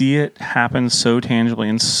to see it happen so tangibly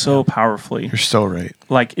and so powerfully. You're so right.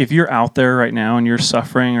 Like if you're out there right now and you're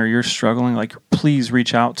suffering or you're struggling, like please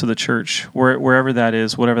reach out to the church, wherever that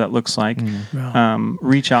is, whatever that looks like.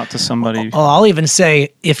 Reach out to somebody. I'll even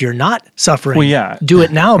say if you're not suffering, do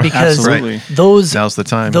it now, because those now's the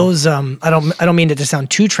time. Those I don't mean it to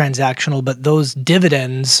sound too transactional, but those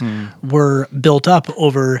dividends were built up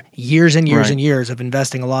over years and years and years of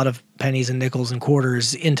investing a lot of pennies and nickels and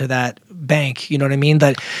quarters into that bank. You know what I mean?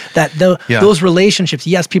 Those relationships,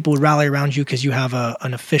 yes, people would rally around you because you have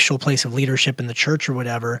an official place of leadership in the church or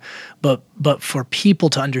whatever. But for people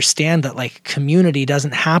to understand that like community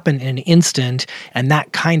doesn't happen in an instant, and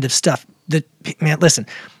that kind of stuff. Listen.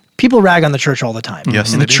 People rag on the church all the time.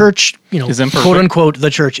 Yes, and the church, quote unquote,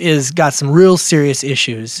 the church is got some real serious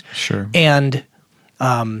issues. Sure. And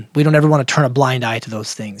we don't ever want to turn a blind eye to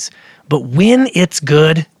those things. But when it's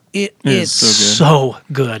good, it's so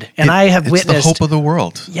good. And I have witnessed the hope of the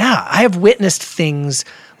world. Yeah, I have witnessed things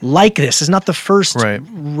like this. It's not the first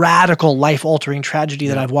radical, life-altering tragedy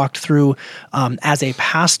that I've walked through as a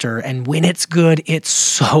pastor. And when it's good, it's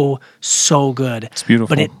so, so good. It's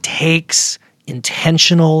beautiful. But it takes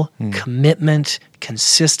intentional commitment,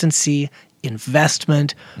 consistency,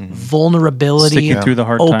 investment, vulnerability, sticking through the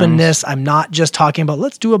hard openness. times. I'm not just talking about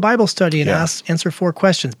let's do a Bible study and answer 4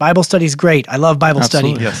 questions. Bible study is great. I love Bible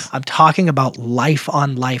study. Yes. I'm talking about life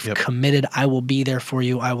on life, committed. I will be there for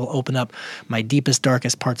you. I will open up my deepest,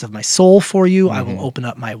 darkest parts of my soul for you. I will open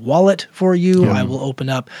up my wallet for you. I will open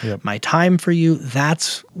up my time for you.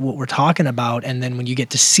 That's what we're talking about. And then when you get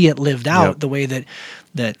to see it lived out the way that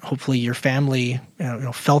hopefully your family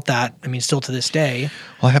felt that, I mean, still to this day.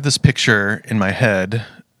 Well, I have this picture in my head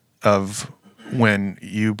of when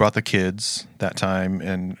you brought the kids that time,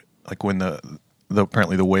 and like when the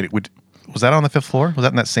apparently the waiting, was that on the 5th floor? Was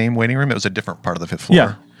that in that same waiting room? It was a different part of the 5th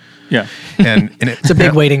floor. Yeah. And it's a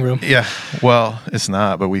big waiting room. Yeah. Well, it's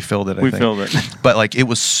not, but we filled it, I think. We filled it. But like it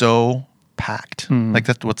was so packed. Like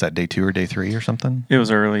what's that, day 2 or day 3 or something? It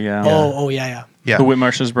was early, yeah. Oh, yeah. Yeah. The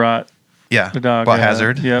Whitmarshes brought the dog. Bought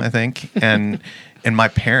Hazard, I think. And my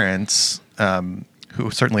parents, who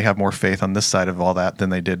certainly have more faith on this side of all that than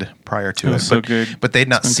they did prior to it. So good. But they'd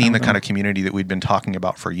not seen the kind of community that we'd been talking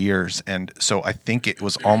about for years. And so I think it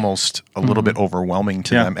was almost a little bit overwhelming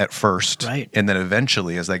to them at first. Right. And then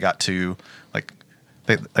eventually as they got to like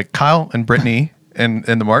Kyle and Brittany and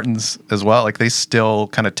the Martins as well, like they still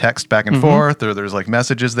kind of text back and forth, or there's like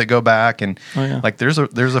messages that go back, and like there's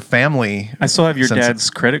a family. I still have your dad's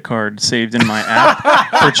credit card saved in my app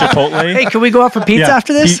for Chipotle. Hey, can we go out for pizza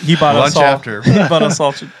after this? He bought lunch us all. after. He bought us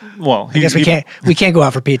all. Well, I guess we can't go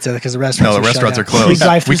out for pizza because the restaurants. No, the restaurants are closed.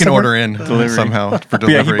 We can order in somehow for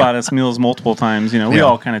delivery. Yeah, he bought us meals multiple times. We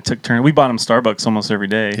all kind of took turns. We bought him Starbucks almost every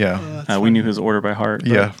day. Yeah, we knew his order by heart.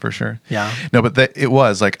 Yeah, for sure. Yeah. No, but it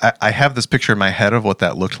was like I have this picture in my head of what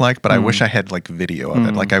that looked like, but I wish I had like video of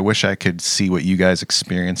it. Like I wish I could see what you guys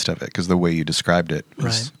experienced of it, because the way you described it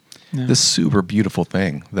was this super beautiful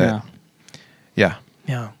thing. That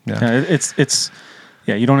it's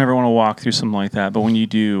you don't ever want to walk through something like that, but when you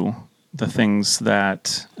do, the things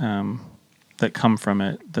that that come from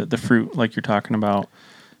it, the fruit, like you're talking about,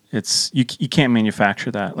 it's you can't manufacture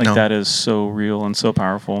that. Like that is so real and so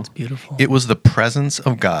powerful. It's beautiful. It was the presence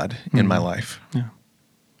of God in my life.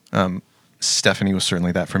 Yeah. Stephanie was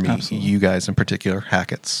certainly that for me. Absolutely. You guys in particular,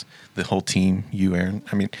 Hackett's, the whole team, you, Aaron.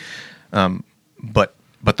 I mean,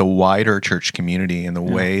 but the wider church community and the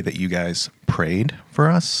way that you guys prayed for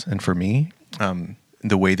us and for me,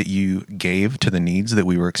 the way that you gave to the needs that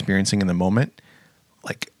we were experiencing in the moment,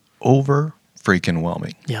 like over freaking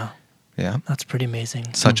whelming. Yeah. Yeah. That's pretty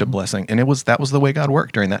amazing. Such a blessing. And that was the way God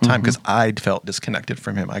worked during that time, because I'd felt disconnected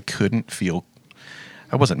from him. I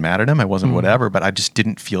wasn't mad at him. I wasn't whatever, but I just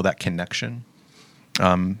didn't feel that connection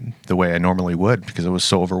the way I normally would, because I was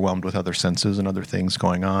so overwhelmed with other senses and other things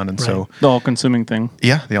going on. And so the all-consuming thing.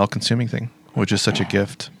 Yeah, the all-consuming thing, which is such a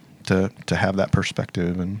gift to have that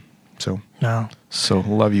perspective. And so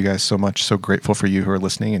love you guys so much. So grateful for you who are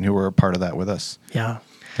listening and who are a part of that with us. Yeah.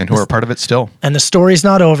 And who are a part of it still. And the story's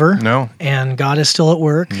not over. No. And God is still at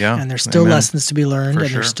work. Yeah. And there's still lessons to be learned. For and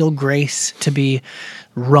sure. there's still grace to be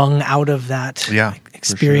wrung out of that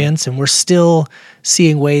experience. Sure. And we're still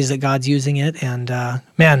seeing ways that God's using it. And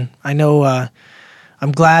man, I know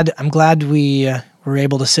I'm glad we we're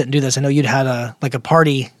able to sit and do this. I know you'd had a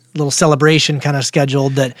party, little celebration kind of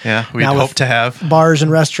scheduled that. Yeah, we'd hope to have bars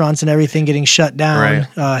and restaurants and everything getting shut down.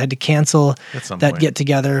 Right. Had to cancel that get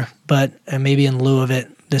together, but maybe in lieu of it,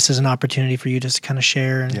 this is an opportunity for you just to kind of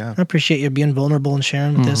share. And I appreciate you being vulnerable and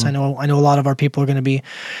sharing with this. I know a lot of our people are going to be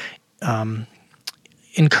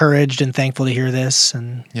encouraged and thankful to hear this,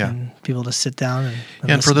 and people to sit down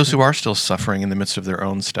and for those who are still suffering in the midst of their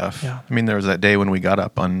own stuff. I mean, there was that day when we got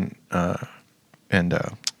up on a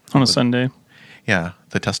Sunday. Yeah,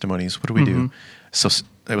 the testimonies. What do we do? So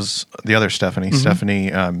it was the other Stephanie,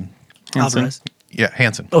 Hansen. Yeah,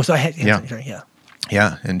 Hansen. Oh, so Hansen. Sorry,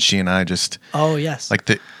 yeah, and she and I just. Oh yes.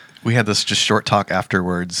 We had this just short talk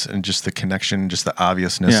afterwards, and just the connection, just the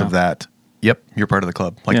obviousness of that. Yep, you're part of the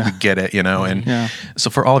club. We get it, And so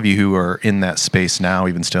for all of you who are in that space now,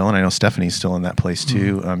 even still, and I know Stephanie's still in that place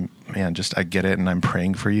too. Man, just I get it, and I'm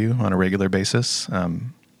praying for you on a regular basis.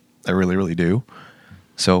 I really, really do.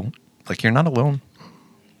 So, you're not alone.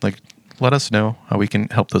 Let us know how we can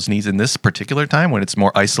help those needs in this particular time when it's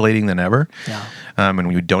more isolating than ever. Yeah. And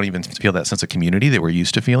we don't even feel that sense of community that we're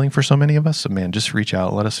used to feeling for so many of us. So, man, just reach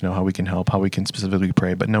out. Let us know how we can help, how we can specifically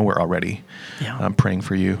pray. But know we're already praying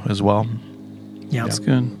for you as well. Yeah, that's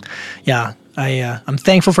good. Yeah, I'm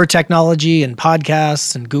thankful for technology and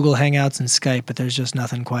podcasts and Google Hangouts and Skype, but there's just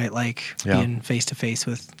nothing quite like being face to face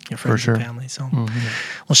with your friends and family. So,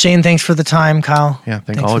 well, Shane, thanks for the time. Kyle,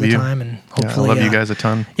 thanks all of you. Time, and hopefully, I love you guys a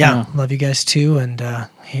ton. Yeah, love you guys too. And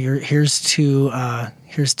here's to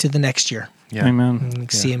the next year. Yeah. Amen.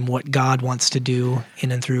 And seeing what God wants to do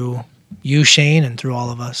in and through you, Shane, and through all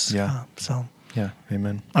of us. Yeah. So. Yeah.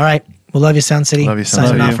 Amen. All right. We'll love you, Sound City. Love you, Sound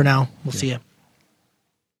Signing City. off for now. We'll see you.